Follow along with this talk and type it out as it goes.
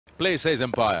Play, says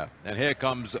umpire. And here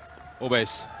comes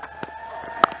Uwais.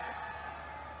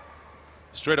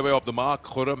 Straight away off the mark,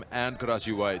 Khurram and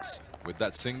Karachi Whites with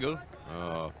that single.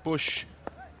 Push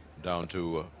down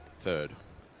to third.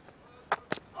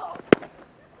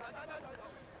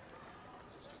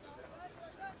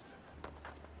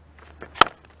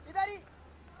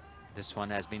 This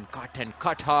one has been cut and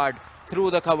cut hard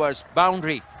through the covers,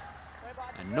 boundary.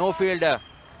 And no fielder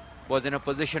was in a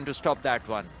position to stop that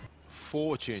one.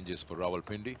 4 changes for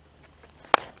Rawalpindi.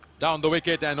 Down the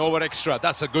wicket and over extra.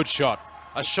 That's a good shot.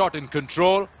 A shot in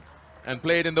control and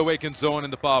played in the vacant zone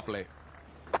in the power play.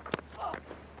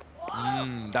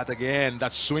 That again,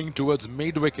 that swing towards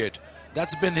mid-wicket.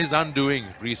 That's been his undoing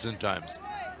recent times.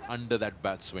 Under that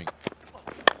bat swing.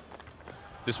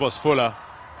 This was Fuller.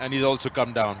 And he's also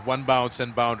come down. 1 bounce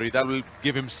and boundary. That will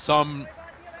give him some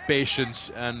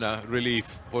patience and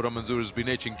relief. Khurram Manzoor has been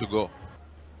itching to go.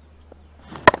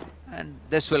 And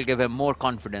this will give him more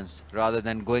confidence rather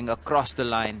than going across the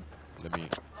line. Let me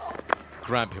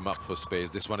cramp him up for space.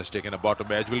 This one has taken a bottom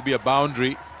edge. Will be a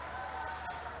boundary.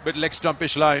 Bit leg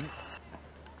stumpish line.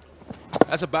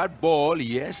 That's a bad ball,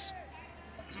 yes.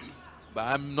 But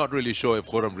I'm not really sure if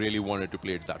Khurram really wanted to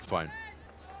play it that fine.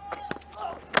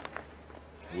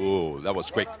 Oh, that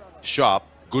was quick, sharp,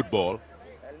 good ball.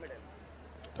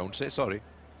 Don't say sorry.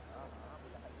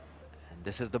 And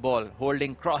this is the ball,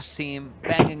 holding cross seam,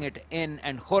 banging it in,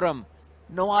 and Khurram,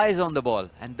 no eyes on the ball.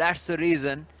 And that's the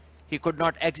reason he could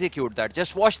not execute that.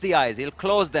 Just watch the eyes, he'll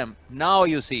close them. Now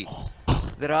you see,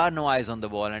 there are no eyes on the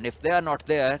ball. And if they are not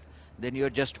there, then you're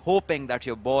just hoping that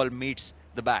your ball meets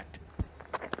the bat.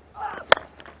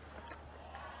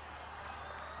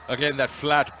 Again, that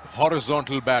flat,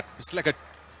 horizontal bat. It's like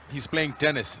he's playing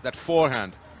tennis, that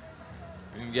forehand.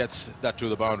 And gets that to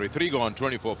the boundary. 3 gone,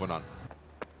 24 for none.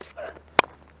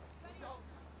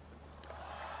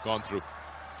 Gone through.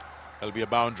 That'll be a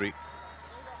boundary.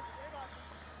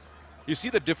 You see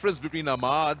the difference between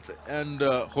Ahmad and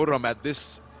Khurram at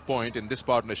this point in this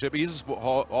partnership. He's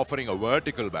offering a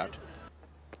vertical bat.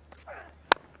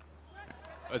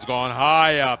 It's gone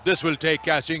high up. This will take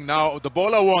catching. Now the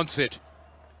bowler wants it.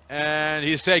 And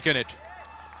he's taken it.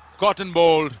 Cotton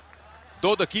bowled.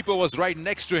 Though the keeper was right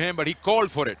next to him, but he called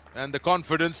for it. And the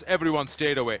confidence, everyone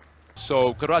stayed away.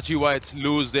 So Karachi Whites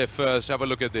lose their first. Have a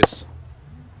look at this.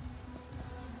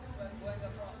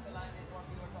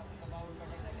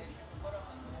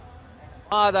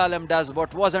 Ahmad Alam does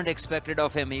what wasn't expected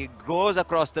of him. He goes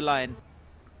across the line.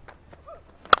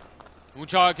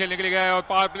 ऊंचा खेलने के लिए गए और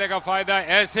power play का फायदा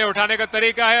ऐसे उठाने का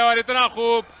तरीका है और इतना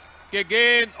खूब कि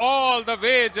गेंद ऑल द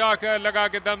वे जाकर लगा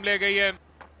के दम ले गई है.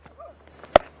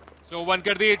 सो 1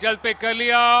 कर दी, जल्द पिक कर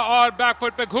लिया और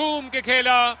बैकफुट पे घूम के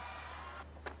खेला,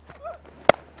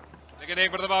 लेकिन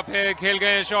एक मरतबा फिर खेल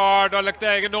गए शॉट और लगता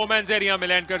है कि नो मैंस एरिया में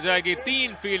लैंड कर जाएगी.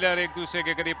 3 फील्डर एक दूसरे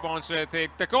के करीब पहुंच रहे थे,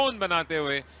 एक त्रिकोण बनाते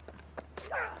हुए,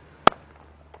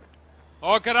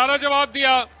 और करारा जवाब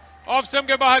दिया. ऑफ स्टंप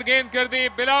के बाहर गेंद कर दी.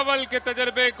 बिलावल के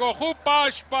तजर्बे को खूब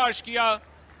पाश किया.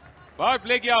 पावर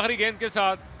प्ले की आखिरी गेंद के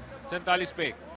साथ 47 पे.